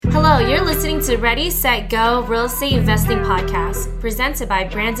You're listening to Ready, Set, Go Real Estate Investing Podcast, presented by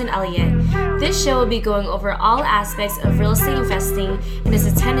Brandon Elliott. This show will be going over all aspects of real estate investing and is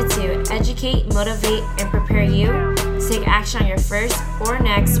intended to educate, motivate, and prepare you to take action on your first or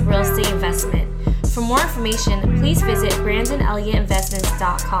next real estate investment. For more information, please visit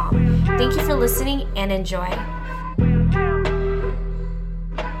BrandonElliottInvestments.com. Thank you for listening and enjoy.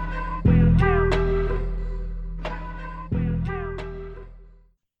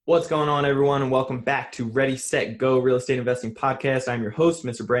 What's going on, everyone, and welcome back to Ready, Set, Go Real Estate Investing Podcast. I'm your host,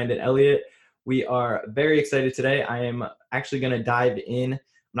 Mr. Brandon Elliott. We are very excited today. I am actually going to dive in. I'm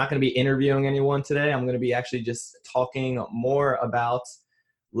not going to be interviewing anyone today. I'm going to be actually just talking more about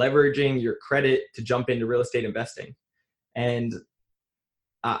leveraging your credit to jump into real estate investing. And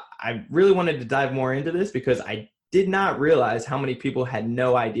I really wanted to dive more into this because I did not realize how many people had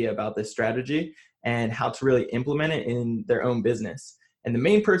no idea about this strategy and how to really implement it in their own business. And the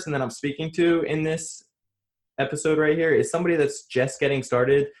main person that I'm speaking to in this episode right here is somebody that's just getting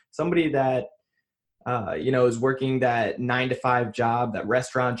started, somebody that, is working that 9-to-5 job, that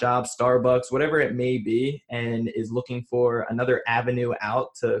restaurant job, Starbucks, whatever it may be, and is looking for another avenue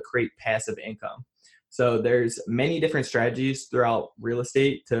out to create passive income. So there's many different strategies throughout real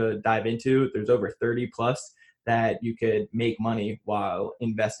estate to dive into. There's over 30 plus that you could make money while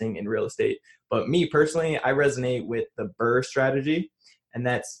investing in real estate. But me personally, I resonate with the BRRRR strategy. And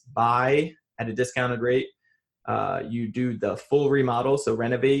that's buy at a discounted rate. You do the full remodel, so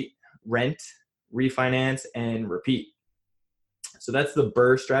renovate, rent, refinance, and repeat. So that's the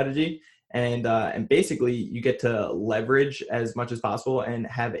BRRRR strategy. And basically, you get to leverage as much as possible and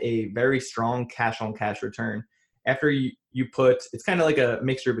have a very strong cash-on-cash return. After you put, it's kind of like a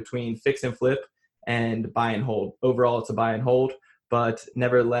mixture between fix and flip and buy and hold. Overall, it's a buy and hold. But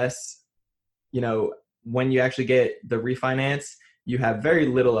nevertheless, when you actually get the refinance, you have very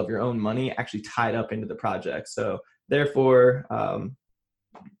little of your own money actually tied up into the project. So therefore,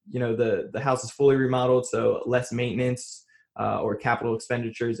 the house is fully remodeled, so less maintenance or capital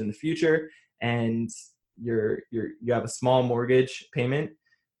expenditures in the future, and you have a small mortgage payment,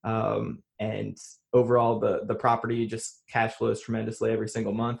 and overall the property just cash flows tremendously every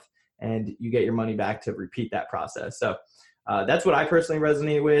single month, and you get your money back to repeat that process. So that's what I personally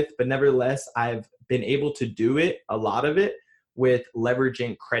resonate with, but nevertheless, I've been able to do it, a lot of it, with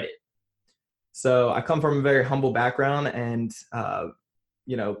leveraging credit. So I come from a very humble background and,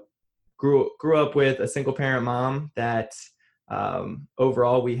 grew up with a single parent mom that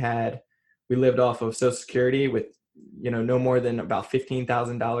overall we lived off of Social Security with, no more than about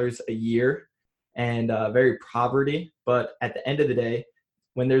 $15,000 a year and very poverty. But at the end of the day,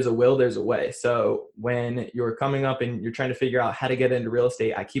 when there's a will, there's a way. So when you're coming up and you're trying to figure out how to get into real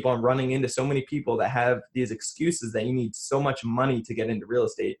estate, I keep on running into so many people that have these excuses that you need so much money to get into real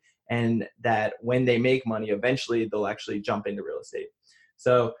estate, and that when they make money, eventually they'll actually jump into real estate.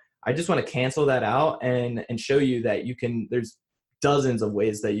 So I just want to cancel that out and show you that there's dozens of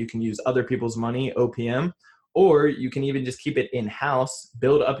ways that you can use other people's money, OPM, or you can even just keep it in-house,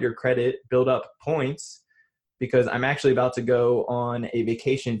 build up your credit, build up points, because I'm actually about to go on a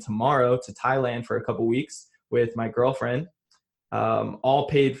vacation tomorrow to Thailand for a couple weeks with my girlfriend, all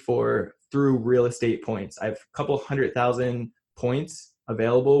paid for through real estate points. I have a couple 100,000 points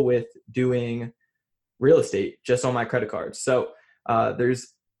available with doing real estate just on my credit cards. So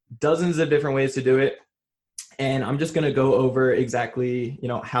there's dozens of different ways to do it. And I'm just going to go over exactly,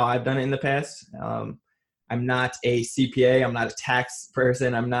 how I've done it in the past. I'm not a CPA. I'm not a tax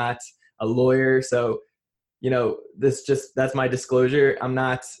person. I'm not a lawyer. So that's my disclosure. I'm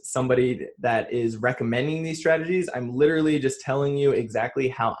not somebody that is recommending these strategies. I'm literally just telling you exactly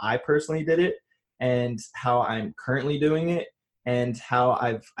how I personally did it and how I'm currently doing it, and how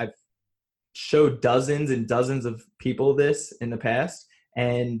I've showed dozens and dozens of people this in the past,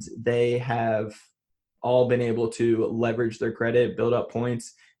 and they have all been able to leverage their credit, build up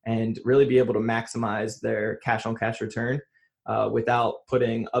points, and really be able to maximize their cash on cash return without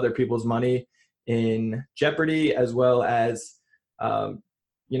putting other people's money in jeopardy, as well as,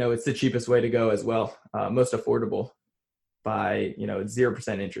 it's the cheapest way to go as well, most affordable by,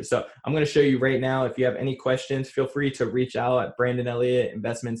 0% interest. So I'm going to show you right now. If you have any questions, feel free to reach out at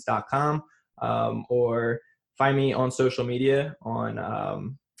BrandonElliottInvestments.com, or find me on social media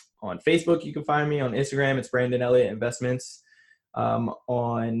on Facebook. You can find me on Instagram. It's Brandon Elliott Investments.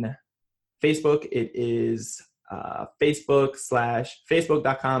 On Facebook, it is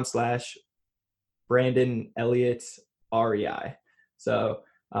Facebook.com/Brandon Elliott REI. So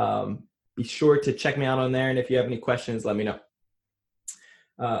be sure to check me out on there. And if you have any questions, let me know.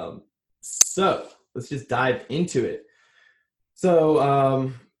 So let's just dive into it.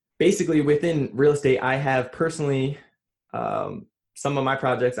 So basically within real estate, I have personally, some of my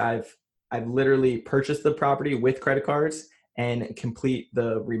projects, I've literally purchased the property with credit cards and complete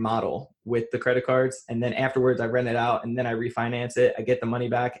the remodel with the credit cards. And then afterwards I rent it out and then I refinance it. I get the money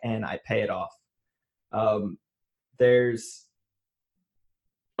back and I pay it off. There's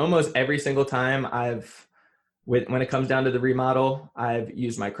almost every single time when it comes down to the remodel, I've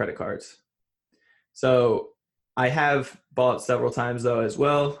used my credit cards. So I have bought several times though as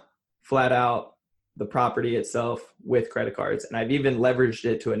well, flat out the property itself with credit cards. And I've even leveraged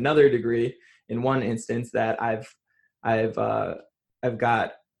it to another degree in one instance that I've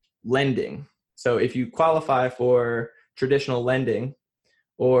got lending. So if you qualify for traditional lending,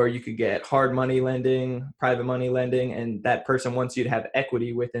 or you could get hard money lending, private money lending, and that person wants you to have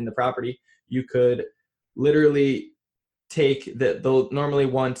equity within the property, you could literally they'll normally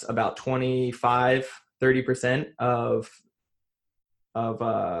want about 25-30% of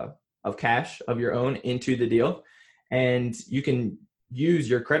cash of your own into the deal. And you can use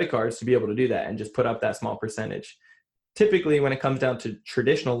your credit cards to be able to do that and just put up that small percentage. Typically, when it comes down to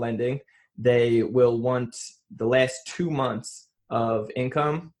traditional lending, they will want the last 2 months of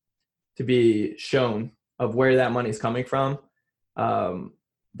income to be shown of where that money is coming from,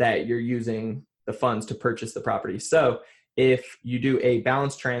 that you're using the funds to purchase the property. So if you do a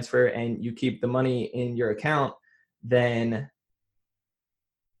balance transfer and you keep the money in your account, and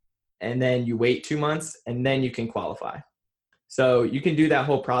then you wait 2 months and then you can qualify. So you can do that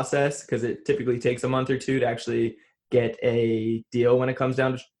whole process because it typically takes a month or two to actually get a deal when it comes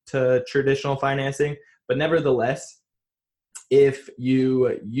down to traditional financing. But nevertheless, if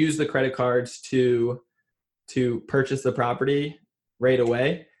you use the credit cards to purchase the property right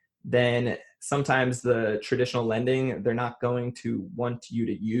away, then sometimes the traditional lending, they're not going to want you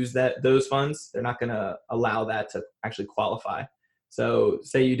to use those funds. They're not going to allow that to actually qualify. So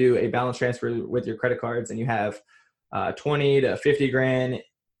say you do a balance transfer with your credit cards and you have 20 to 50 grand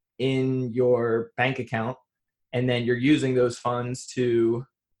in your bank account, and then you're using those funds to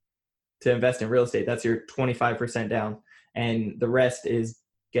invest in real estate. That's your 25% down. And the rest is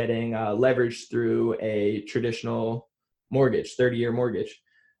getting leveraged through a traditional mortgage, 30-year mortgage.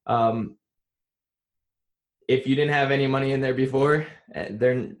 If you didn't have any money in there before,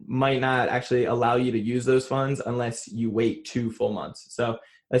 they might not actually allow you to use those funds unless you wait 2 full months. So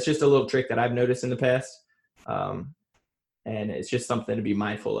that's just a little trick that I've noticed in the past. And it's just something to be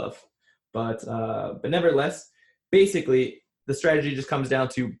mindful of. But nevertheless, basically, the strategy just comes down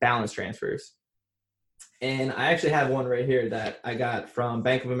to balance transfers. And I actually have one right here that I got from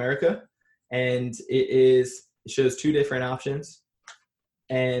Bank of America. And it shows 2 different options.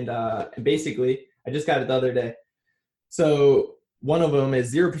 And basically, I just got it the other day. So one of them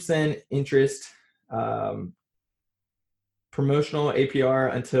is 0% interest, promotional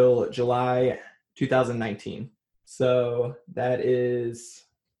APR until July 2019. So that is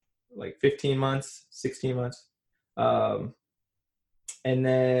like 15 months, 16 months. And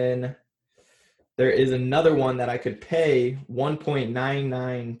then there is another one that I could pay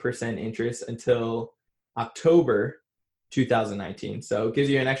 1.99% interest until October 2019. So it gives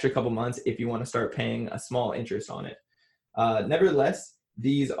you an extra couple months if you want to start paying a small interest on it. Nevertheless,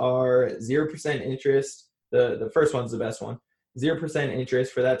 these are 0% interest. The first one's the best one. 0%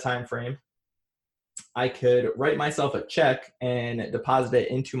 interest for that time frame. I could write myself a check and deposit it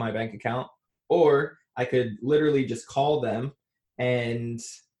into my bank account, or I could literally just call them and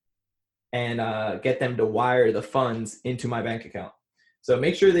get them to wire the funds into my bank account. So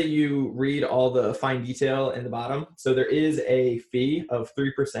make sure that you read all the fine detail in the bottom. So there is a fee of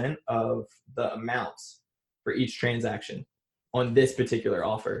 3% of the amounts for each transaction on this particular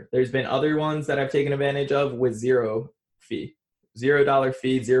offer. There's been other ones that I've taken advantage of with $0 fee, $0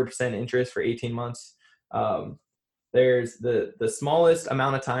 fee, 0% interest for 18 months. There's the smallest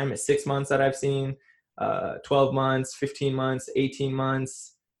amount of time is 6 months that I've seen, 12 months, 15 months, 18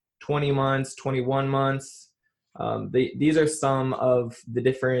 months, 20 months, 21 months. These are some of the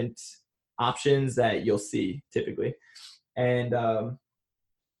different options that you'll see typically. And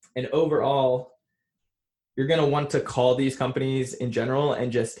overall, you're going to want to call these companies in general and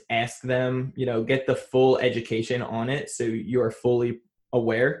just ask them, get the full education on it so you are fully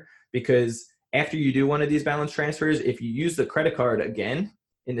aware. Because after you do one of these balance transfers, if you use the credit card again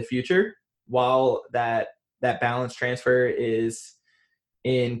in the future, while that balance transfer is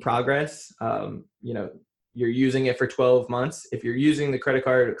in progress, you're using it for 12 months. If you're using the credit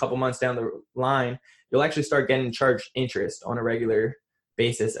card a couple months down the line, you'll actually start getting charged interest on a regular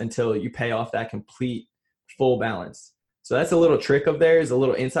basis until you pay off that complete full balance. So that's a little trick of theirs, a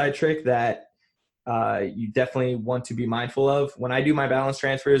little inside trick that you definitely want to be mindful of. When I do my balance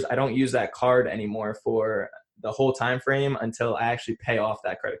transfers, I don't use that card anymore for the whole time frame until I actually pay off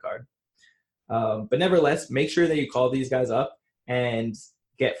that credit card. But nevertheless, make sure that you call these guys up and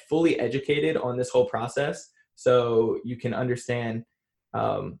get fully educated on this whole process so you can understand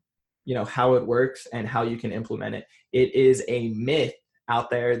how it works and how you can implement it. It is a myth out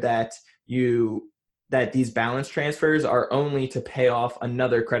there that these balance transfers are only to pay off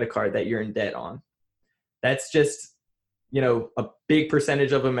another credit card that you're in debt on. That's just, a big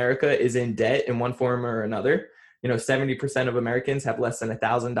percentage of America is in debt in one form or another. 70% of Americans have less than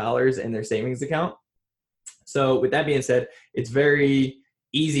 $1,000 in their savings account. So with that being said, it's very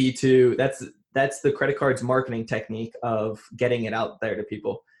easy that's the credit card's marketing technique of getting it out there to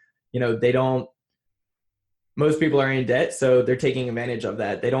people. Most people are in debt, so they're taking advantage of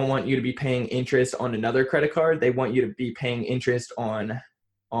that. They don't want you to be paying interest on another credit card. They want you to be paying interest on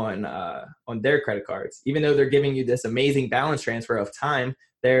their credit cards. Even though they're giving you this amazing balance transfer of time,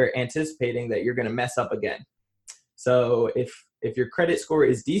 they're anticipating that you're going to mess up again. So if your credit score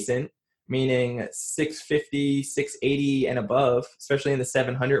is decent, meaning 650, 680 and above, especially in the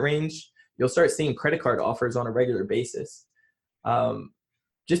 700 range, you'll start seeing credit card offers on a regular basis.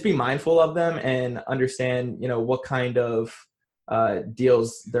 Just be mindful of them and understand, what kind of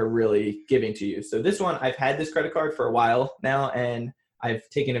deals they're really giving to you. So this one, I've had this credit card for a while now, and I've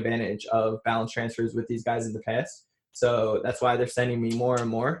taken advantage of balance transfers with these guys in the past. So that's why they're sending me more and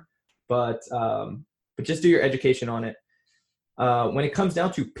more. But just do your education on it. When it comes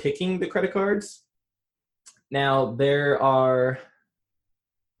down to picking the credit cards, now there are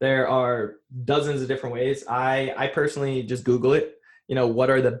dozens of different ways. I personally just Google it. What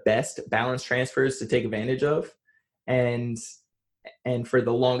are the best balance transfers to take advantage of, and for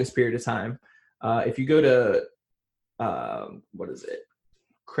the longest period of time. If you go to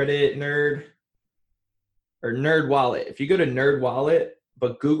Credit Nerd or Nerd Wallet. If you go to Nerd Wallet,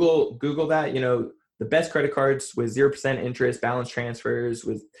 but Google that, the best credit cards with 0% interest, balance transfers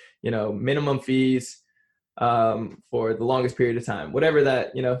with, minimum fees for the longest period of time. Whatever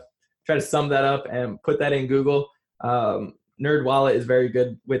that, try to sum that up and put that in Google. Nerd Wallet is very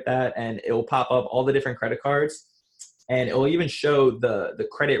good with that, and it will pop up all the different credit cards, and it will even show the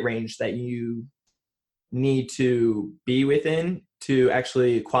credit range that you need to be within to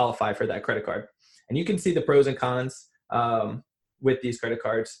actually qualify for that credit card. And you can see the pros and cons with these credit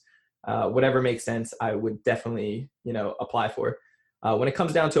cards. Whatever makes sense, I would definitely, apply for. When it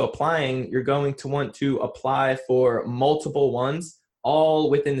comes down to applying, you're going to want to apply for multiple ones all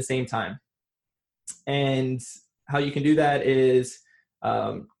within the same time. And how you can do that is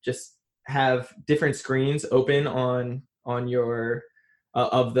just have different screens open on your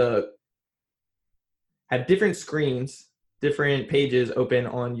have different screens, different pages open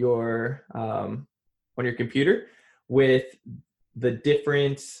on your computer with the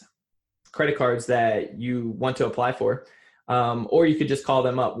different credit cards that you want to apply for, or you could just call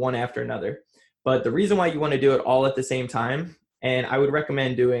them up one after another. But the reason why you want to do it all at the same time, and I would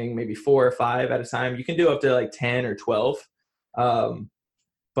recommend doing maybe 4 or 5 at a time. You can do up to like 10 or 12.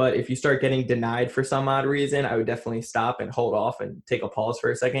 But if you start getting denied for some odd reason, I would definitely stop and hold off and take a pause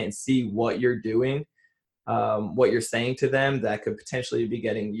for a second and see what you're doing, what you're saying to them that could potentially be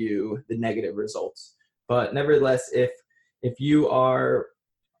getting you the negative results. But nevertheless, if you are,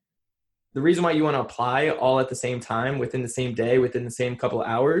 the reason why you want to apply all at the same time, within the same day, within the same couple of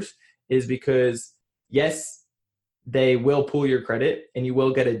hours, is because yes, they will pull your credit and you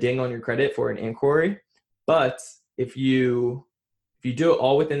will get a ding on your credit for an inquiry. But if you do it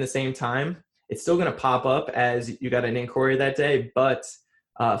all within the same time, it's still going to pop up as you got an inquiry that day. But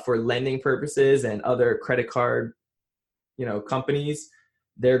for lending purposes and other credit card, companies,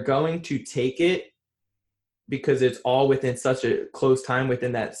 they're going to take it because it's all within such a close time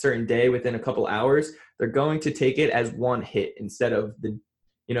within that certain day, within a couple hours. They're going to take it as one hit instead of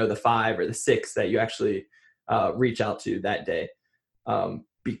the 5 or the 6 that you actually reach out to that day,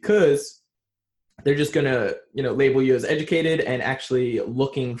 because they're just going to, label you as educated and actually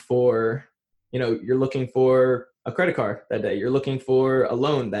looking for, you're looking for a credit card that day. You're looking for a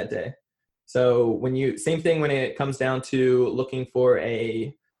loan that day. So same thing when it comes down to looking for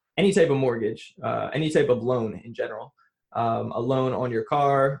any type of mortgage, any type of loan in general, a loan on your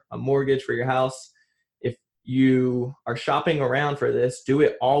car, a mortgage for your house. If you are shopping around for this, do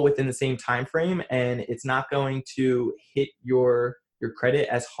it all within the same time frame, and it's not going to hit your credit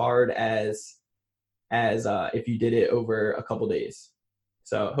as hard as if you did it over a couple days.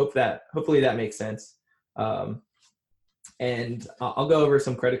 So hopefully that makes sense. And I'll go over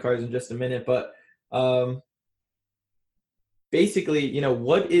some credit cards in just a minute, but basically,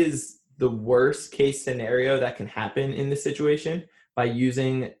 what is the worst case scenario that can happen in this situation by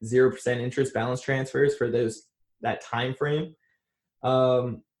using 0% interest balance transfers for that time frame.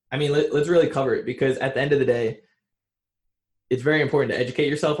 Let's really cover it, because at the end of the day, it's very important to educate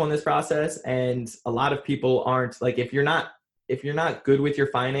yourself on this process. And a lot of people aren't, like, if you're not good with your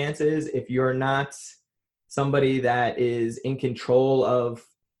finances, if you're not somebody that is in control of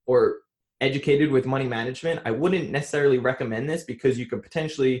or educated with money management, I wouldn't necessarily recommend this, because you could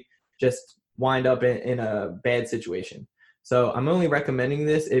potentially just wind up in a bad situation. So I'm only recommending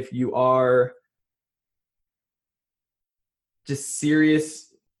this if you are just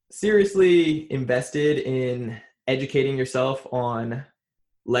seriously invested in educating yourself on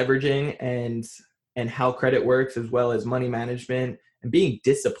leveraging and how credit works, as well as money management, and being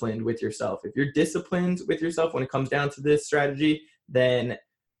disciplined with yourself. If you're disciplined with yourself when it comes down to this strategy, then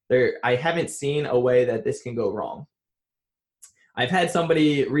I haven't seen a way that this can go wrong. I've had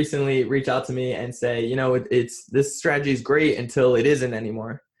somebody recently reach out to me and say, this strategy is great until it isn't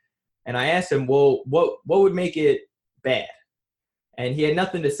anymore. And I asked him, well, what would make it bad? And he had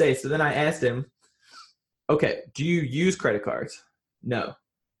nothing to say. So then I asked him, okay, do you use credit cards? No.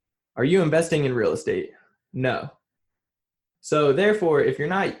 Are you investing in real estate? No. So therefore, if you're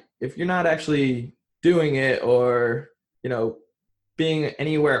not actually doing it, or, being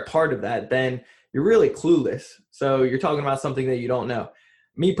anywhere a part of that, then you're really clueless. So you're talking about something that you don't know.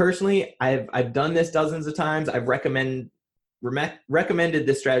 Me personally, I've done this dozens of times. I've recommended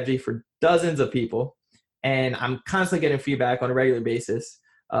this strategy for dozens of people, and I'm constantly getting feedback on a regular basis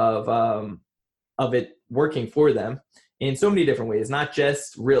of it working for them in so many different ways, not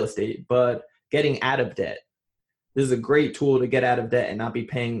just real estate, but getting out of debt. This is a great tool to get out of debt and not be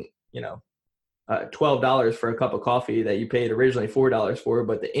paying, $12 for a cup of coffee that you paid originally $4 for,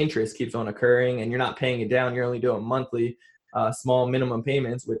 but the interest keeps on occurring and you're not paying it down. You're only doing monthly small minimum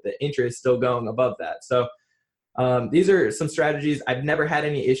payments with the interest still going above that. So these are some strategies. I've never had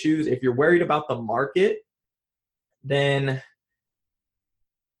any issues. If you're worried about the market, then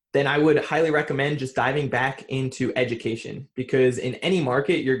I would highly recommend just diving back into education, because in any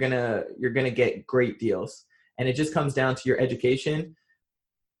market, you're gonna get great deals. And it just comes down to your education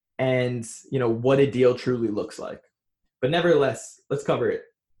and, what a deal truly looks like. But nevertheless, let's cover it.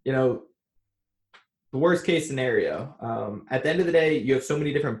 The worst case scenario. At the end of the day, you have so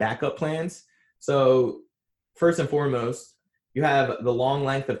many different backup plans. So first and foremost, you have the long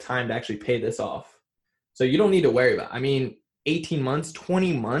length of time to actually pay this off. So you don't need to worry about it. 18 months,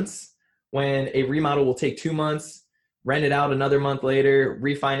 20 months, when a remodel will take 2 months, rent it out another month later,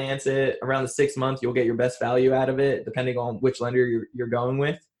 refinance it around the 6th month, you'll get your best value out of it, depending on which lender you're going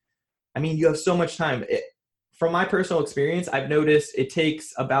with. You have so much time. From my personal experience, I've noticed it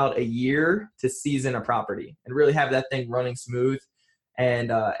takes about a year to season a property and really have that thing running smooth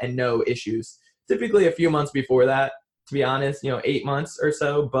and no issues. Typically a few months before that, to be honest, 8 months or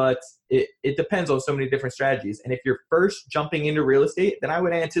so, but it depends on so many different strategies. And if you're first jumping into real estate, then I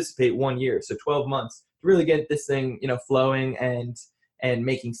would anticipate 1 year, so 12 months to really get this thing, flowing and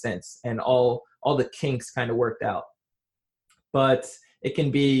making sense and all the kinks kind of worked out. But it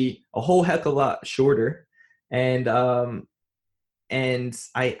can be a whole heck of a lot shorter. And I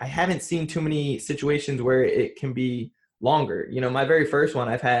haven't seen too many situations where it can be longer. My very first one,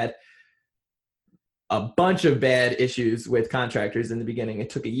 I've had a bunch of bad issues with contractors in the beginning. It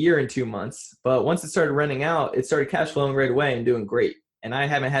took a year and 2 months, but once it started renting out, it started cash flowing right away and doing great. And I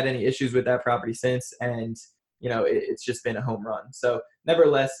haven't had any issues with that property since. And, it's just been a home run. So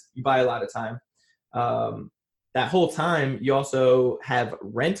nevertheless, you buy a lot of time. That whole time, you also have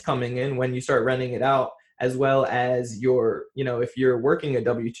rent coming in when you start renting it out, as well as if you're working a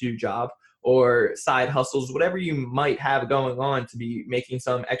W-2 job or side hustles, whatever you might have going on to be making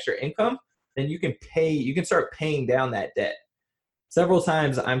some extra income, then you can start paying down that debt. Several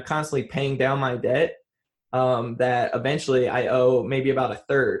times I'm constantly paying down my debt that eventually I owe maybe about a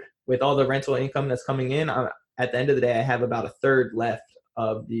third. With all the rental income that's coming in, at the end of the day, I have about a third left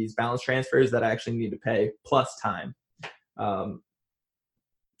of these balance transfers that I actually need to pay, plus time.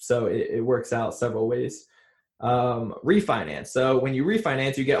 So it works out several ways. Refinance. So when you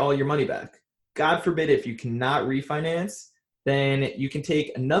refinance, you get all your money back. God forbid if you cannot refinance, then you can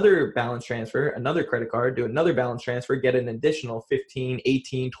take another balance transfer, another credit card, do another balance transfer, get an additional 15,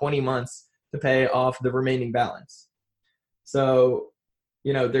 18, 20 months to pay off the remaining balance. So,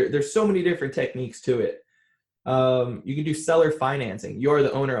 there's so many different techniques to it. You can do seller financing. You're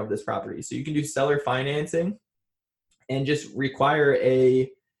the owner of this property. So you can do seller financing and just require a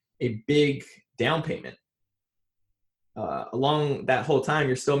big down payment. Along that whole time,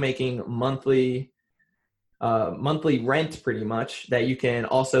 you're still making monthly monthly rent pretty much that you can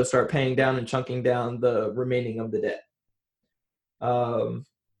also start paying down and chunking down the remaining of the debt.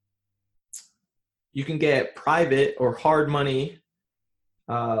 You can get private or hard money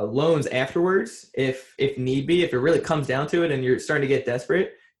loans afterwards if need be. If it really comes down to it and you're starting to get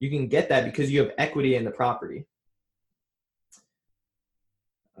desperate, you can get that because you have equity in the property.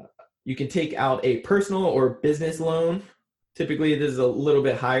 You can take out a personal or business loan. Typically, this is a little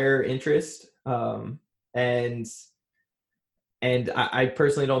bit higher interest, and I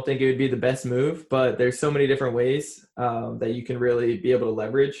personally don't think it would be the best move, but there's so many different ways that you can really be able to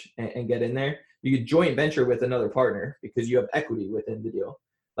leverage and get in there. You could joint venture with another partner because you have equity within the deal.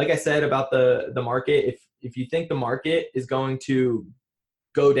 Like I said about the market, if you think the market is going to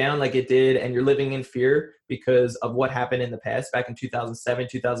go down like it did and you're living in fear because of what happened in the past back in 2007,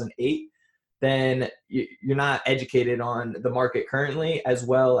 2008, then you're not educated on the market currently, as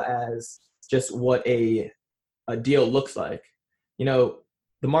well as just what a deal looks like. You know,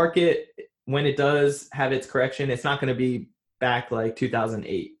 the market, when it does have its correction, it's not going to be back like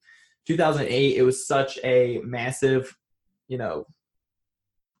 2008. 2008, it was such a massive,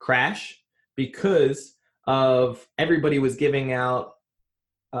 crash because of everybody was giving out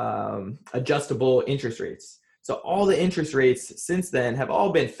adjustable interest rates. So all the interest rates since then have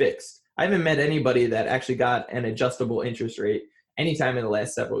all been fixed. I haven't met anybody that actually got an adjustable interest rate anytime in the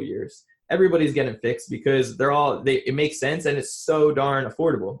last several years. Everybody's getting fixed because it makes sense and it's so darn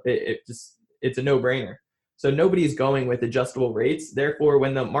affordable. It's a no-brainer. So nobody's going with adjustable rates. Therefore,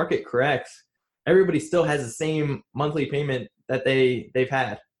 when the market corrects, everybody still has the same monthly payment that they've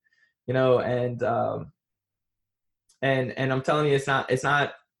had, and I'm telling you, it's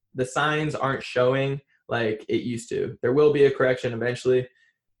not the signs aren't showing like it used to. There will be a correction eventually.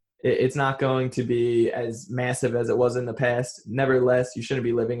 It's not going to be as massive as it was in the past. Nevertheless, you shouldn't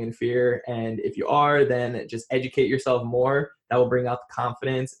be living in fear. And if you are, then just educate yourself more. That will bring out the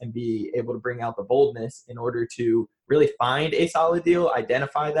confidence and be able to bring out the boldness in order to really find a solid deal,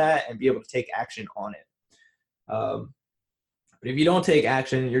 identify that, and be able to take action on it. But if you don't take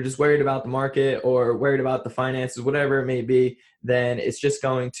action, you're just worried about the market or worried about the finances, whatever it may be, then that's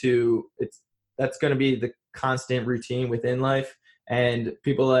going to be the constant routine within life. And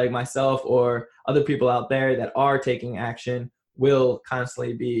people like myself or other people out there that are taking action will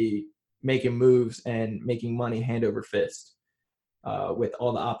constantly be making moves and making money hand over fist with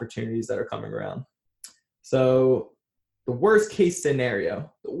all the opportunities that are coming around. So the worst case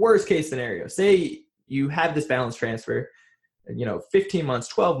scenario, say you have this balance transfer, 15 months,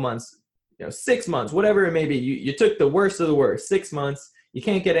 12 months, 6 months, whatever it may be. You took the worst of the worst, 6 months. You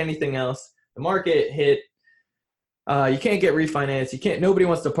can't get anything else. The market hit. You can't get refinanced. Nobody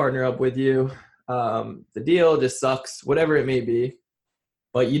wants to partner up with you. The deal just sucks, whatever it may be.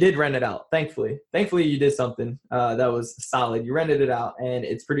 But you did rent it out, thankfully. Thankfully, you did something that was solid. You rented it out, and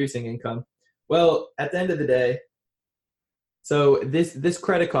it's producing income. Well, at the end of the day, so this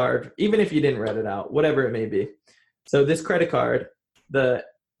credit card, even if you didn't rent it out, whatever it may be, so this credit card, the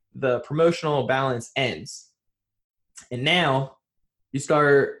promotional balance ends, and now you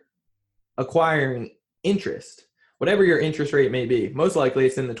start acquiring interest. Whatever your interest rate may be, most likely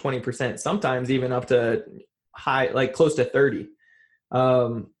it's in the 20%, sometimes even up to high, like close to 30.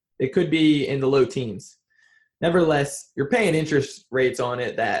 It could be in the low teens. Nevertheless, you're paying interest rates on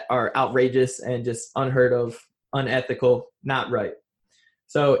it that are outrageous and just unheard of, unethical, not right.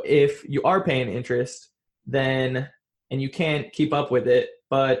 So if you are paying interest, then, and you can't keep up with it,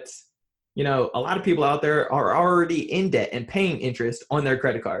 but a lot of people out there are already in debt and paying interest on their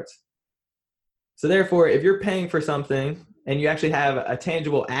credit cards. So therefore, if you're paying for something and you actually have a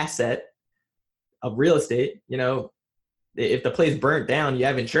tangible asset of real estate, if the place burnt down, you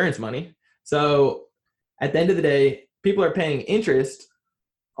have insurance money. So at the end of the day, people are paying interest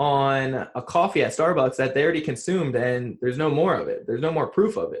on a coffee at Starbucks that they already consumed, and there's no more of it. There's no more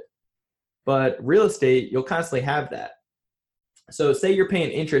proof of it. But real estate, you'll constantly have that. So say you're paying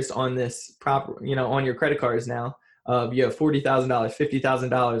interest on this on your credit cards now. You have $40,000,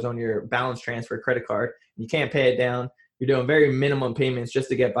 $50,000 on your balance transfer credit card. You can't pay it down. You're doing very minimum payments just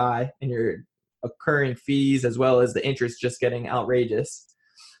to get by, and you're occurring fees as well as the interest just getting outrageous.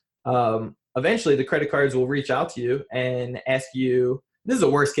 Eventually, the credit cards will reach out to you and ask you, this is a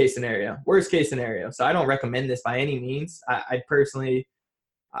worst case scenario. So I don't recommend this by any means. I personally,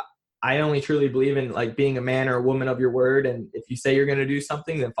 I only truly believe in like being a man or a woman of your word. And if you say you're going to do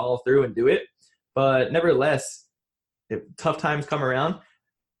something, then follow through and do it. But nevertheless, if tough times come around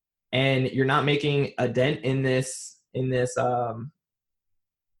and you're not making a dent in this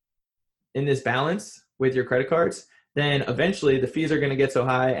balance with your credit cards, then eventually the fees are going to get so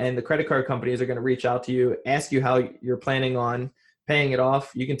high and the credit card companies are going to reach out to you, ask you how you're planning on paying it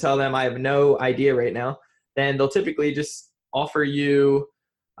off. You can tell them, I have no idea right now. Then they'll typically just offer you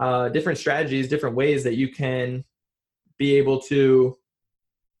different strategies, different ways that you can be able to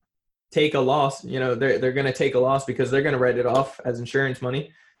take a loss. They're going to take a loss because they're going to write it off as insurance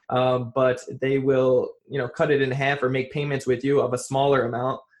money. But they will, cut it in half or make payments with you of a smaller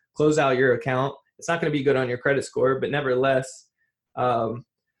amount, close out your account. It's not going to be good on your credit score, but nevertheless,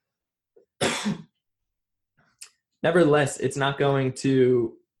 it's not going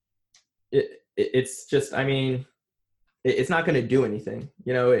to, it's just, it's not going to do anything.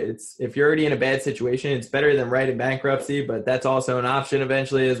 If you're already in a bad situation, it's better than writing bankruptcy, but that's also an option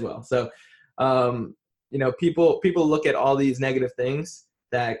eventually as well. So, people look at all these negative things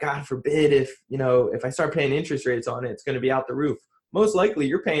that, God forbid, if I start paying interest rates on it, it's going to be out the roof. Most likely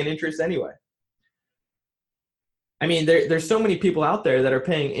you're paying interest anyway. There's so many people out there that are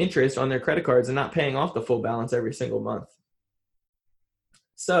paying interest on their credit cards and not paying off the full balance every single month.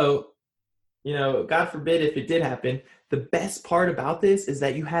 So, God forbid if it did happen, the best part about this is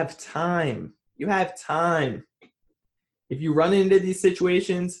that you have time. You have time. If you run into these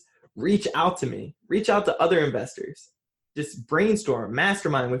situations, reach out to me. Reach out to other investors. Just brainstorm,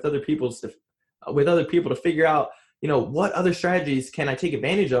 mastermind with other people to figure out, what other strategies can I take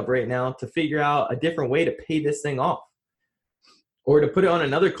advantage of right now to figure out a different way to pay this thing off, or to put it on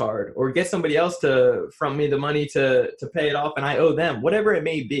another card, or get somebody else to front me the money to pay it off and I owe them, whatever it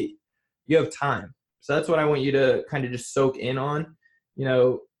may be. You have time. So that's what I want you to kind of just soak in on.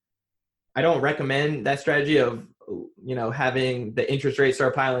 I don't recommend that strategy of, having the interest rates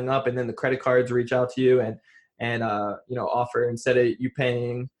start piling up and then the credit cards reach out to you and offer, instead of you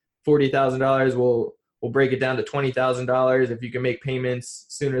paying $40,000, we'll break it down to $20,000 if you can make payments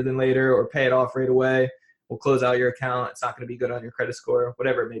sooner than later, or pay it off right away. We'll close out your account. It's not going to be good on your credit score,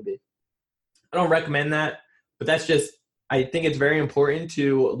 whatever it may be. I don't recommend that, but I think it's very important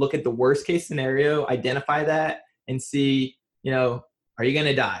to look at the worst case scenario, identify that, and see, are you going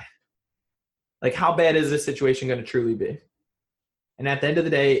to die? Like, how bad is this situation going to truly be? And at the end of the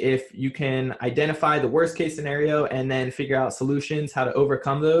day, if you can identify the worst case scenario and then figure out solutions, how to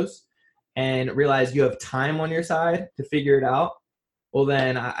overcome those, and realize you have time on your side to figure it out, well,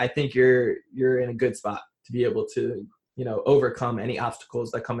 then I think you're in a good spot to be able to, overcome any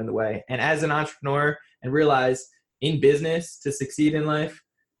obstacles that come in the way. And as an entrepreneur, and realize in business, to succeed in life,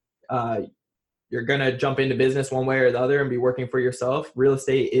 you're going to jump into business one way or the other and be working for yourself. Real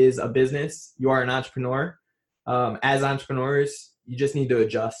estate is a business. You are an entrepreneur. As entrepreneurs, you just need to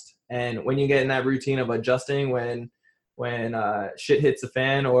adjust. And when you get in that routine of adjusting, when shit hits the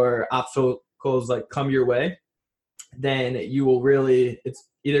fan or obstacles like come your way, then you will it's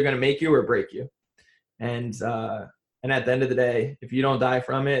either going to make you or break you. And at the end of the day, if you don't die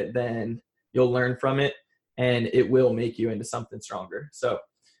from it, then you'll learn from it and it will make you into something stronger. So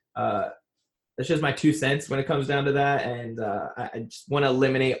that's just my 2 cents when it comes down to that. And I just want to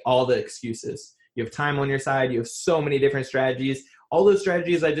eliminate all the excuses. You have time on your side. You have so many different strategies. All those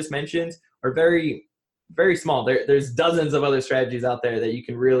strategies I just mentioned are very, very small. There's dozens of other strategies out there that you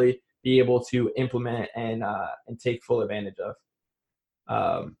can really be able to implement and take full advantage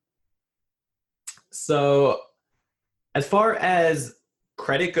of. So as far as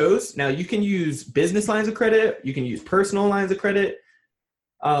credit goes, now you can use business lines of credit. You can use personal lines of credit.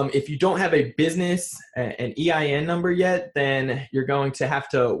 If you don't have a business, an EIN number yet, then you're going to have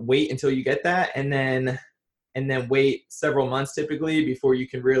to wait until you get that, and then wait several months typically before you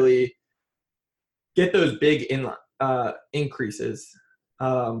can really get those big increases.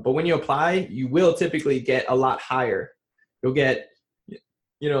 But when you apply, you will typically get a lot higher. You'll get,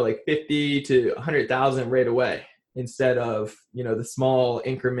 like 50 to 100,000 right away, instead of, the small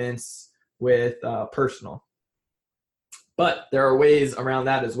increments with personal. But there are ways around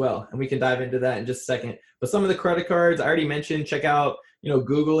that as well, and we can dive into that in just a second. But some of the credit cards I already mentioned, check out,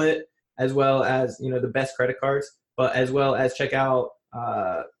 Google it, as well as, the best credit cards, but as well as check out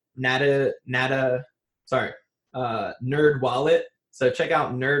Nerd Wallet. So check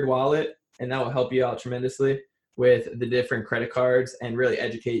out Nerd Wallet, and that will help you out tremendously with the different credit cards and really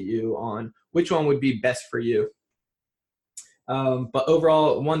educate you on which one would be best for you. But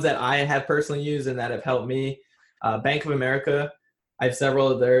overall, ones that I have personally used and that have helped me, Bank of America, I have several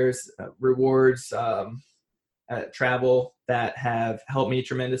of theirs, rewards, travel that have helped me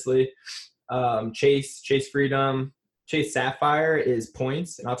tremendously. Chase Freedom, Chase Sapphire is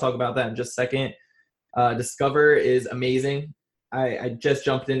points, and I'll talk about that in just a second. Discover is amazing. I just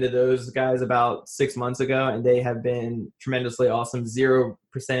jumped into those guys about 6 months ago, and they have been tremendously awesome. 0%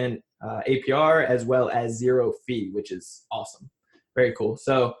 APR as well as zero fee, which is awesome. Very cool.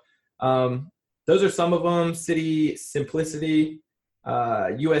 So those are some of them: Citi, Simplicity,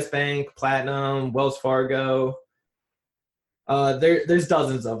 US Bank, Platinum, Wells Fargo. There's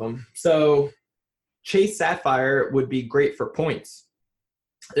dozens of them. So Chase Sapphire would be great for points.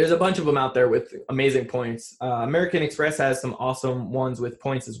 There's a bunch of them out there with amazing points. American Express has some awesome ones with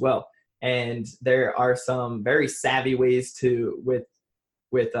points as well. And there are some very savvy ways with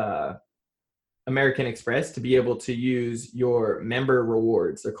American Express to be able to use your member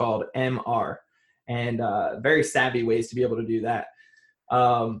rewards. They're called MR, and very savvy ways to be able to do that.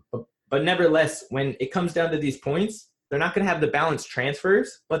 But nevertheless, when it comes down to these points, they're not going to have the balance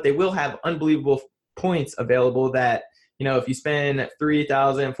transfers, but they will have unbelievable points available that, if you spend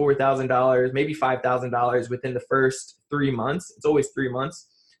 $3,000, $4,000, maybe $5,000 within the first 3 months, it's always 3 months,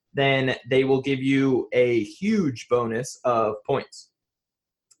 then they will give you a huge bonus of points.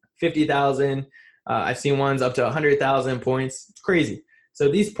 50,000. I've seen ones up to 100,000 points. It's crazy.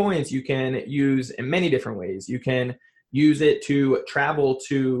 So these points you can use in many different ways. You can use it to travel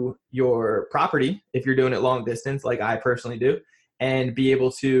to your property if you're doing it long distance, like I personally do, and be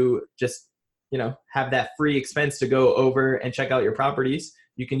able to just, have that free expense to go over and check out your properties.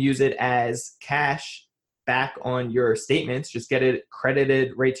 You can use it as cash back on your statements. Just get it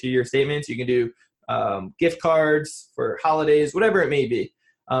credited right to your statements. You can do gift cards for holidays, whatever it may be.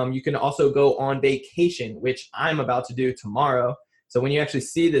 You can also go on vacation, which I'm about to do tomorrow. So when you actually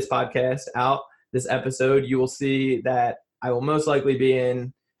see this podcast out, this episode, you will see that I will most likely be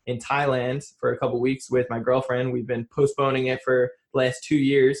in Thailand for a couple of weeks with my girlfriend. We've been postponing it for the last 2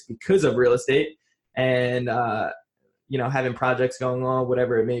 years because of real estate and, having projects going on,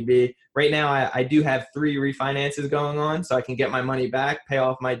 whatever it may be. Right now, I do have 3 refinances going on, so I can get my money back, pay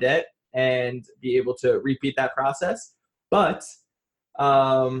off my debt, and be able to repeat that process. But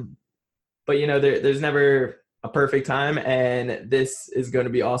there's never a perfect time, and this is going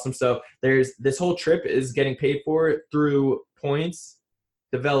to be awesome. So this whole trip is getting paid for through points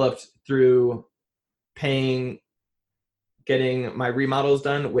developed through getting my remodels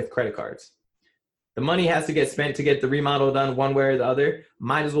done with credit cards. The money has to get spent to get the remodel done one way or the other.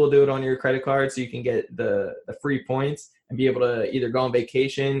 Might as well do it on your credit card so you can get the free points and be able to either go on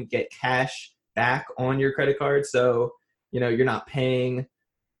vacation, get cash back on your credit card. So, you're not paying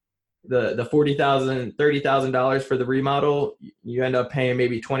the $40,000, $30,000 for the remodel. You end up paying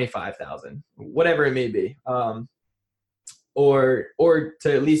maybe $25,000, whatever it may be. Or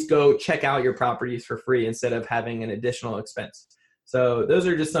to at least go check out your properties for free instead of having an additional expense. So those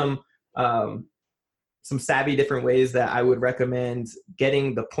are just some savvy different ways that I would recommend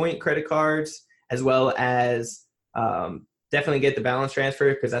getting the point credit cards, as well as definitely get the balance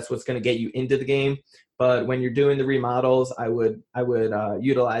transfer, because that's what's going to get you into the game. But when you're doing the remodels, I would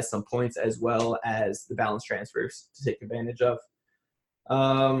utilize some points as well as the balance transfers to take advantage of.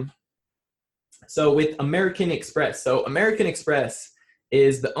 So with American Express, American Express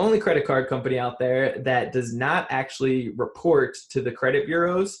is the only credit card company out there that does not actually report to the credit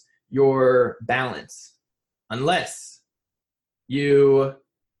bureaus your balance, unless you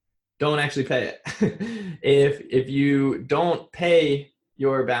don't actually pay it. If you don't pay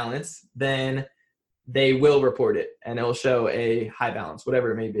your balance, then they will report it and it will show a high balance,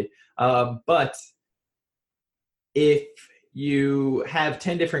 whatever it may be. But if you have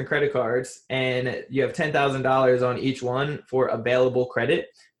 10 different credit cards and you have $10,000 on each one for available credit,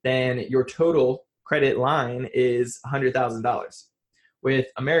 then your total credit line is $100,000. With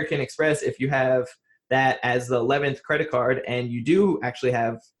American Express, if you have that as the 11th credit card and you do actually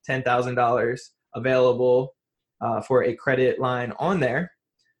have $10,000 available for a credit line on there,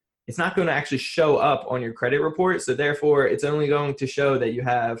 it's not going to actually show up on your credit report. So therefore, it's only going to show that you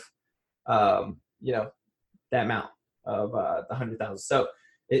have, that amount of the 100,000. So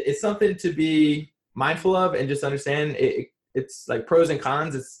it's something to be mindful of and just understand. It's like pros and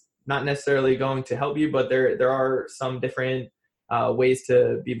cons. It's not necessarily going to help you, but there are some different ways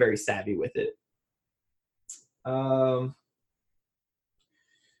to be very savvy with it. Cool.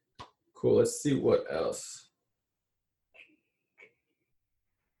 Let's see what else.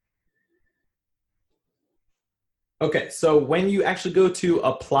 Okay, so when you actually go to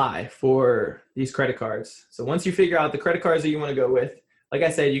apply for these credit cards, so once you figure out the credit cards that you want to go with, like I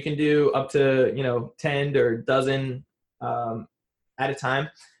said, you can do up to 10 or a dozen at a time,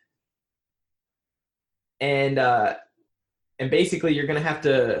 and basically you're gonna have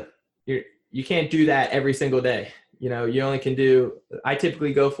to you can't do that every single day. You only can do. I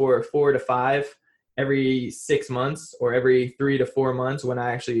typically go for 4 to 5 every 6 months or every 3 to 4 months when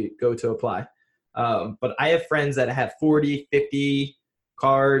I actually go to apply. But I have friends that have 40, 50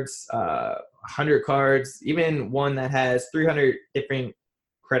 cards, 100 cards, even one that has 300 different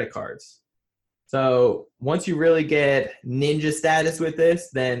credit cards. So once you really get ninja status with this,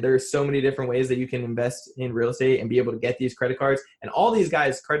 then there's so many different ways that you can invest in real estate and be able to get these credit cards. And all these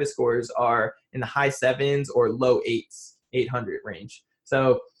guys' credit scores are in the high 7s or low 8s, 800 range.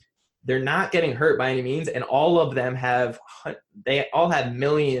 So they're not getting hurt by any means. And all of them they all have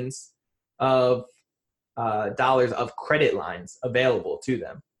millions of dollars of credit lines available to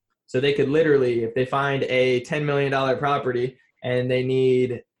them. So they could literally, if they find a $10 million property and they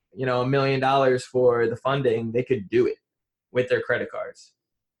need, $1 million for the funding, they could do it with their credit cards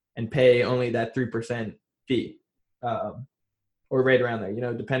and pay only that 3% fee, or right around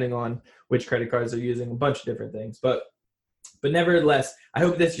there, depending on which credit cards they're using, a bunch of different things. But nevertheless, I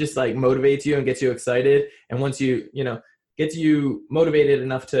hope this just like motivates you and gets you excited. And once gets you motivated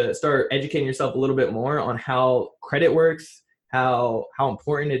enough to start educating yourself a little bit more on how credit works, how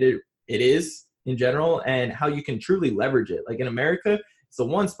important it is in general, and how you can truly leverage it. Like in America, it's the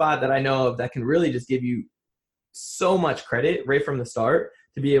one spot that I know of that can really just give you so much credit right from the start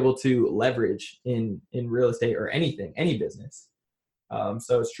to be able to leverage in real estate or anything, any business.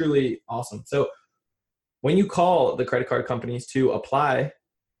 So it's truly awesome. So when you call the credit card companies to apply,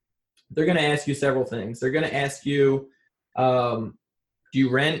 they're going to ask you several things. They're going to ask you, do you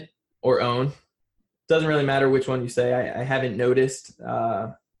rent or own? Doesn't really matter which one you say. I haven't noticed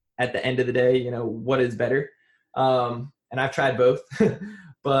at the end of the day, what is better. And I've tried both,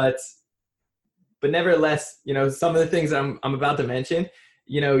 but nevertheless, some of the things I'm about to mention,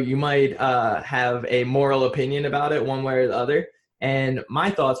 you might have a moral opinion about it one way or the other. And my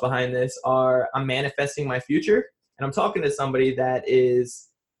thoughts behind this are I'm manifesting my future, and I'm talking to somebody that is,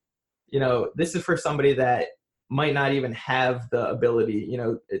 this is for somebody that might not even have the ability,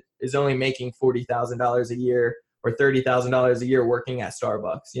 is only making $40,000 a year or $30,000 a year working at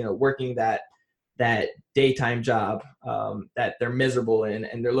Starbucks, working that daytime job that they're miserable in,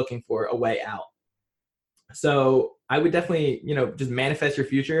 and they're looking for a way out. So I would definitely, just manifest your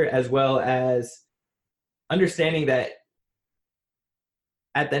future, as well as understanding that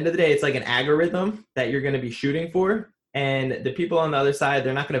at the end of the day, it's like an algorithm that you're going to be shooting for. And the people on the other side,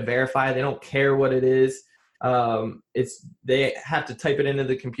 they're not going to verify. They don't care what it is. They have to type it into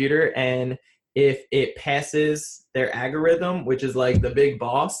the computer. And if it passes their algorithm, which is like the big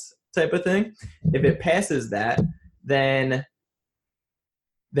boss type of thing, if it passes that, then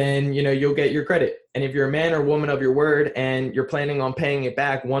you'll get your credit. And if you're a man or woman of your word and you're planning on paying it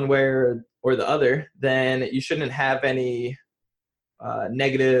back one way or the other, then you shouldn't have any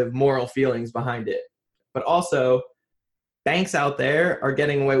negative moral feelings behind it. But also, banks out there are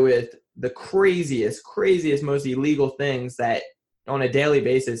getting away with the craziest, most illegal things that on a daily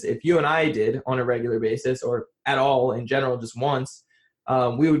basis, if you and I did on a regular basis or at all in general, just once,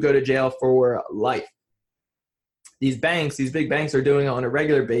 we would go to jail for life. These big banks are doing it on a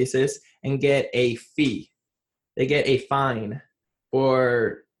regular basis and get a fee. They get a fine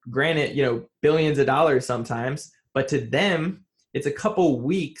for, granted, billions of dollars sometimes, but to them, it's a couple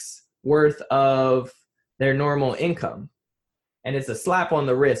weeks worth of their normal income. And it's a slap on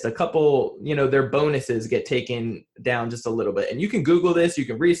the wrist. A couple, their bonuses get taken down just a little bit. And you can Google this, you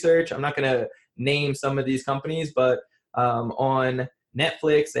can research. I'm not going to name some of these companies, but on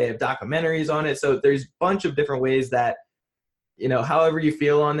Netflix, they have documentaries on it. So there's a bunch of different ways that, however you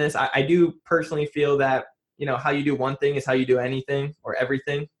feel on this, I do personally feel that, how you do one thing is how you do anything or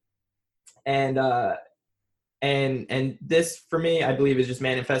everything. And this, for me, I believe is just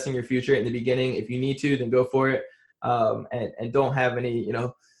manifesting your future in the beginning. If you need to, then go for it. And don't have any,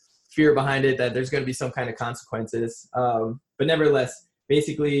 fear behind it that there's going to be some kind of consequences. But nevertheless,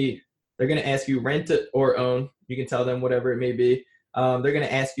 basically, they're going to ask you rent or own. You can tell them whatever it may be. They're going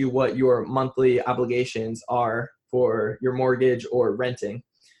to ask you what your monthly obligations are for your mortgage or renting.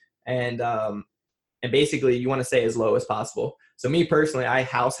 And basically, you want to say as low as possible. So me personally, I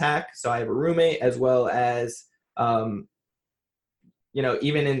house hack. So I have a roommate, as well as, even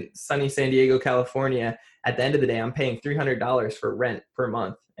in sunny San Diego, California, at the end of the day, I'm paying $300 for rent per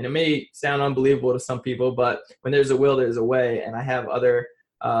month. And it may sound unbelievable to some people, but when there's a will, there's a way. And I have other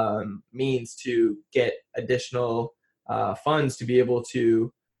means to get additional funds to be able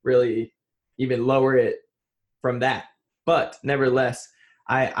to really even lower it from that. But nevertheless,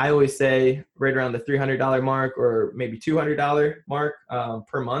 I always say right around the $300 mark or maybe $200 mark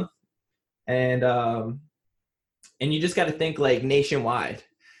per month. And you just got to think like nationwide.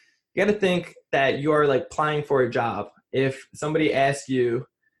 You got to think that you are like applying for a job. If somebody asks you,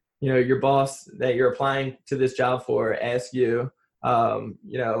 your boss that you're applying to this job for asks you,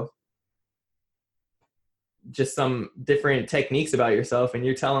 just some different techniques about yourself, and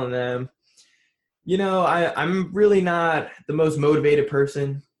you're telling them, I'm really not the most motivated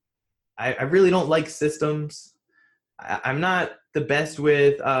person. I really don't like systems. I'm not the best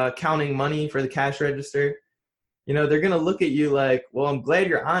with counting money for the cash register. They're going to look at you like, well, I'm glad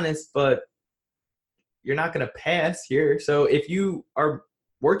you're honest, but you're not going to pass here. So if you are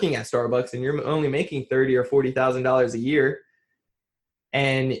working at Starbucks and you're only making $30,000 or $40,000 a year,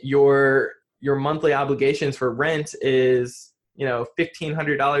 and your monthly obligations for rent is,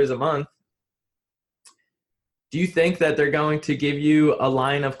 $1,500 a month, do you think that they're going to give you a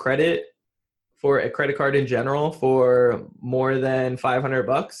line of credit for a credit card in general for more than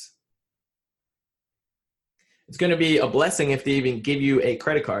 $500? It's going to be a blessing if they even give you a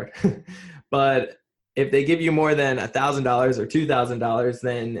credit card. But if they give you more than $1,000 or $2,000,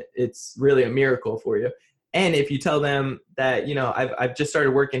 then it's really a miracle for you. And if you tell them that, I've just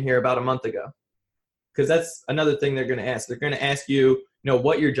started working here about a month ago, because that's another thing they're going to ask. They're going to ask you,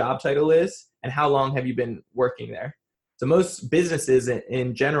 what your job title is and how long have you been working there. So most businesses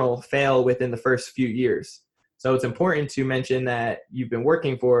in general fail within the first few years. So it's important to mention that you've been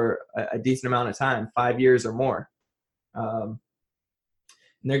working for a decent amount of time, 5 years or more. And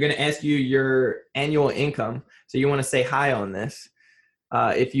they're going to ask you your annual income. So you want to say high on this.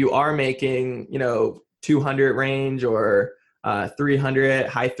 If you are making, 200 range or 300,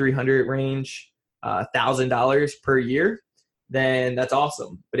 high 300 range, $1,000 per year, then that's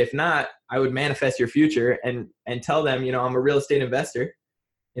awesome. But if not, I would manifest your future and tell them, I'm a real estate investor.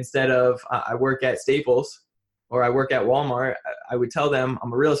 Instead of I work at Staples or I work at Walmart, I would tell them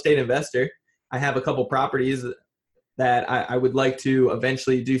I'm a real estate investor. I have a couple properties that I would like to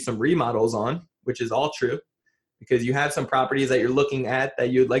eventually do some remodels on, which is all true, because you have some properties that you're looking at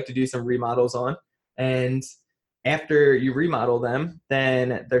that you'd like to do some remodels on. And after you remodel them,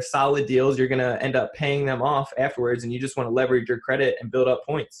 then they're solid deals. You're going to end up paying them off afterwards, and you just want to leverage your credit and build up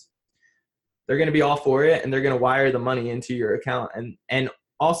points. They're going to be all for it, and they're going to wire the money into your account. And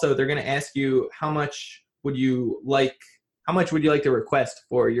also, they're going to ask you, how much would you like to request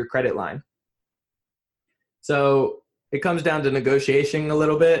for your credit line? So it comes down to negotiating a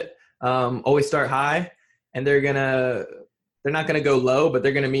little bit. Always start high, and they're not going to go low, but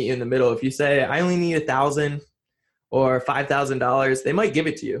they're going to meet you in the middle. If you say, I only need $1,000 or $5,000, they might give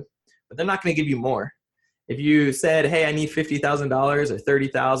it to you, but they're not going to give you more. If you said, hey, I need $50,000 or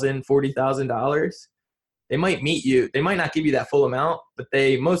 $30,000, $40,000, they might meet you. They might not give you that full amount, but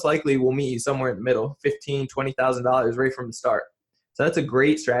they most likely will meet you somewhere in the middle, $15,000, $20,000 right from the start. So that's a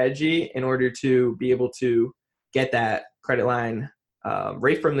great strategy in order to be able to get that credit line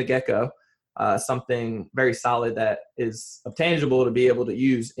right from the get-go, something very solid that is tangible to be able to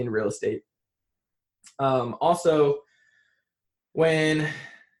use in real estate. Also, when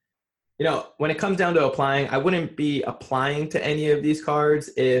it comes down to applying, I wouldn't be applying to any of these cards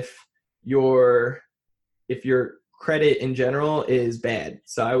if your credit in general is bad.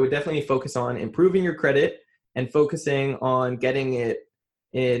 So I would definitely focus on improving your credit and focusing on getting it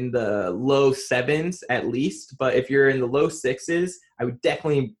in the low 7s at least. But if you're in the low 6s, I would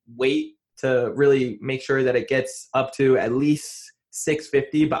definitely wait to really make sure that it gets up to at least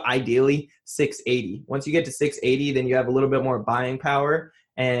 650, but ideally 680. Once you get to 680, then you have a little bit more buying power,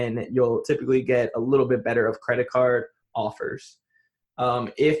 and you'll typically get a little bit better of credit card offers.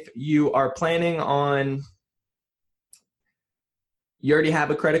 If you are planning on, you already have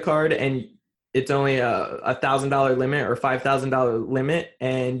a credit card and it's only a $1,000 limit or $5,000 limit,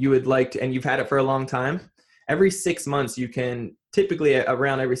 and you would like to, and you've had it for a long time, every 6 months you can, typically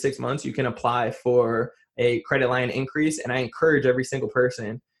around every 6 months, you can apply for a credit line increase. And I encourage every single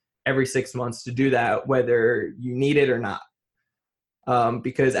person every 6 months to do that, whether you need it or not.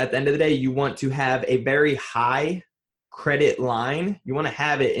 Because at the end of the day, you want to have a very high credit line. You want to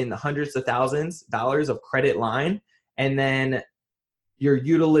have it in the hundreds of thousands of dollars of credit line. And then your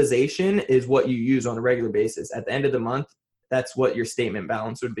utilization is what you use on a regular basis. At the end of the month, that's what your statement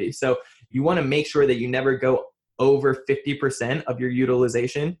balance would be. So you want to make sure that you never go over 50% of your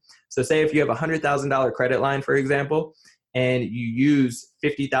utilization. So say if you have a $100,000 credit line, for example, and you use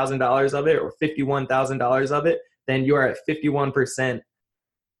 $50,000 of it or $51,000 of it, then you're at 51%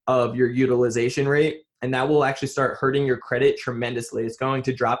 of your utilization rate. And that will actually start hurting your credit tremendously. It's going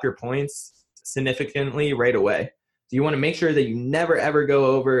to drop your points significantly right away. So you want to make sure that you never, ever go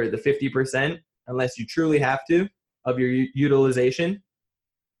over the 50% unless you truly have to of your utilization,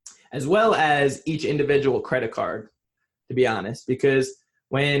 as well as each individual credit card, to be honest, because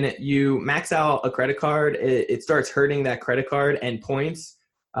when you max out a credit card, it starts hurting that credit card, and points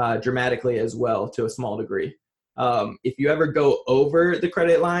dramatically as well to a small degree. If you ever go over the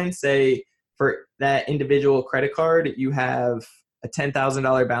credit line, say for that individual credit card, you have a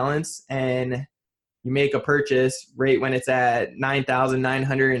 $10,000 balance and you make a purchase right when it's at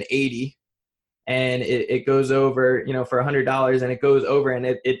 9,980 and it goes over, for $100 and it goes over and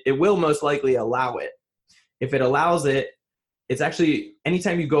it will most likely allow it. If it allows it, it's actually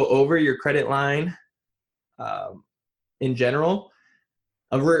anytime you go over your credit line in general,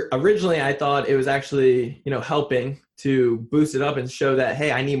 originally I thought it was actually, helping to boost it up and show that,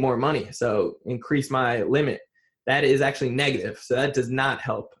 hey, I need more money. So increase my limit. That is actually negative. So that does not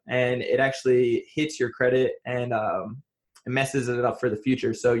help. And it actually hits your credit and it messes it up for the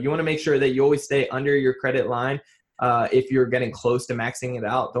future. So you want to make sure that you always stay under your credit line. If you're getting close to maxing it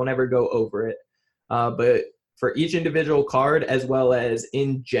out, don't ever go over it. But for each individual card, as well as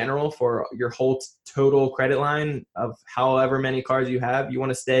in general for your whole total credit line of however many cards you have, you want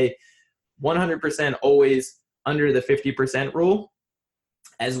to stay 100% always under the 50% rule,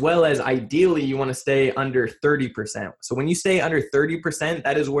 as well as ideally you want to stay under 30%. So when you stay under 30%,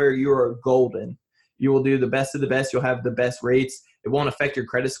 that is where you are golden. You will do the best of the best. You'll have the best rates. It won't affect your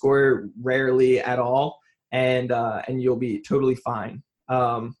credit score rarely at all, and you'll be totally fine.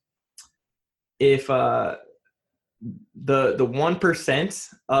 If the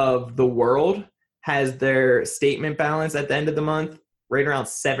 1% of the world has their statement balance at the end of the month right around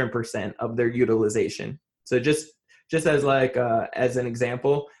 7% of their utilization. So just as like as an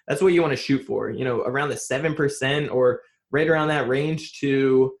example, that's what you want to shoot for. Around the 7% or right around that range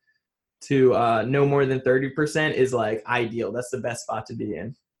to no more than 30% is like ideal. That's the best spot to be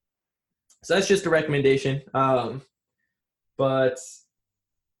in. So that's just a recommendation. But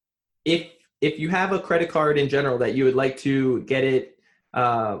if you have a credit card in general that you would like to get it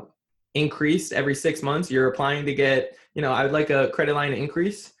increased every 6 months, you're applying to get, I would like a credit line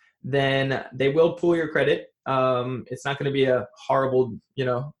increase, then they will pull your credit. It's not going to be a horrible,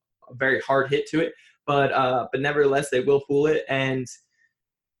 a very hard hit to it, but nevertheless, they will pull it. And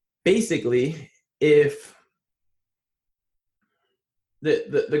basically, if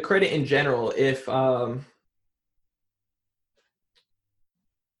the credit in general, if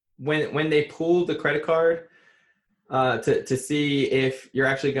when they pull the credit card to see if you're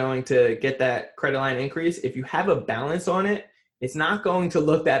actually going to get that credit line increase, if you have a balance on it, it's not going to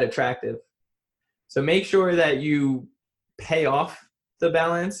look that attractive. So make sure that you pay off the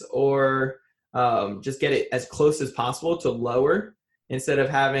balance or just get it as close as possible to lower, instead of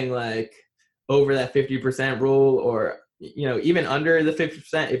having like over that 50% rule or, even under the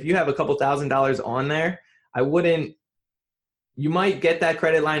 50%. If you have a couple $1,000s on there, you might get that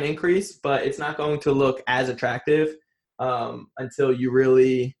credit line increase, but it's not going to look as attractive until you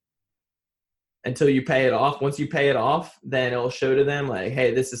pay it off. Once you pay it off, then it'll show to them like,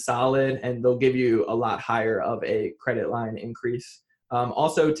 hey, this is solid, and they'll give you a lot higher of a credit line increase.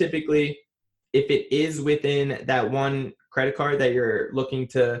 Also, typically, if it is within that one credit card that you're looking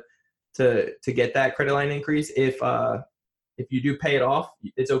to get that credit line increase, if you do pay it off,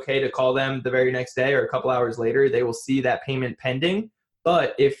 it's okay to call them the very next day or a couple hours later. They will see that payment pending.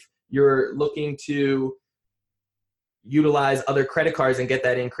 But if you're looking to utilize other credit cards and get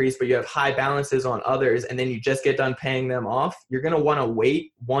that increase, but you have high balances on others, and then you just get done paying them off, you're going to want to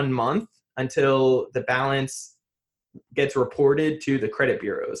wait 1 month until the balance gets reported to the credit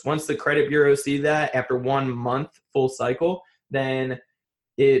bureaus. Once the credit bureaus see that after 1 month full cycle, then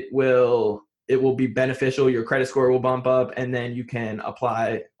it will be beneficial. Your credit score will bump up, and then you can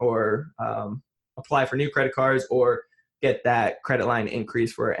apply for new credit cards or get that credit line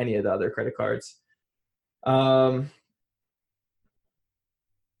increase for any of the other credit cards.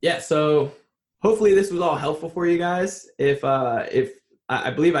 So hopefully this was all helpful for you guys. If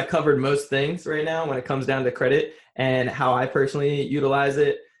I believe I covered most things right now when it comes down to credit and how I personally utilize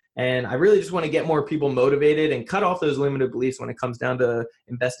it. And I really just want to get more people motivated and cut off those limited beliefs when it comes down to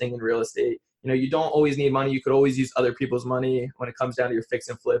investing in real estate. You don't always need money. You could always use other people's money when it comes down to your fix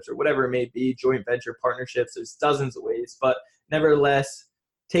and flips or whatever it may be, joint venture partnerships. There's dozens of ways, but nevertheless,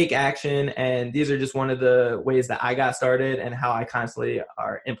 take action. And these are just one of the ways that I got started and how I constantly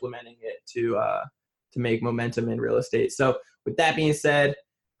are implementing it to make momentum in real estate. So with that being said,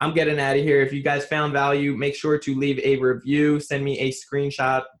 I'm getting out of here. If you guys found value, make sure to leave a review. Send me a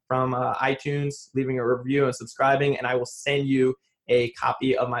screenshot from iTunes, leaving a review and subscribing, and I will send you a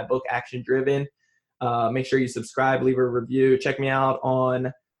copy of my book, Action Driven. Make sure you subscribe, leave a review. Check me out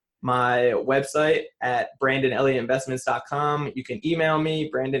on my website at brandonelliotinvestments.com. You can email me,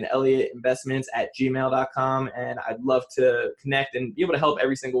 brandonelliotinvestments@gmail.com, and I'd love to connect and be able to help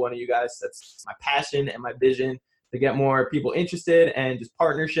every single one of you guys. That's my passion and my vision, to get more people interested and just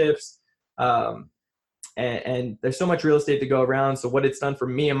partnerships. And there's so much real estate to go around. So what it's done for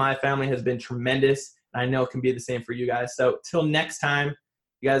me and my family has been tremendous. I know it can be the same for you guys. So till next time,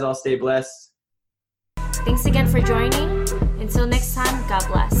 you guys all stay blessed. Thanks again for joining. Until next time, God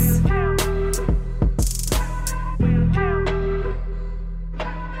bless.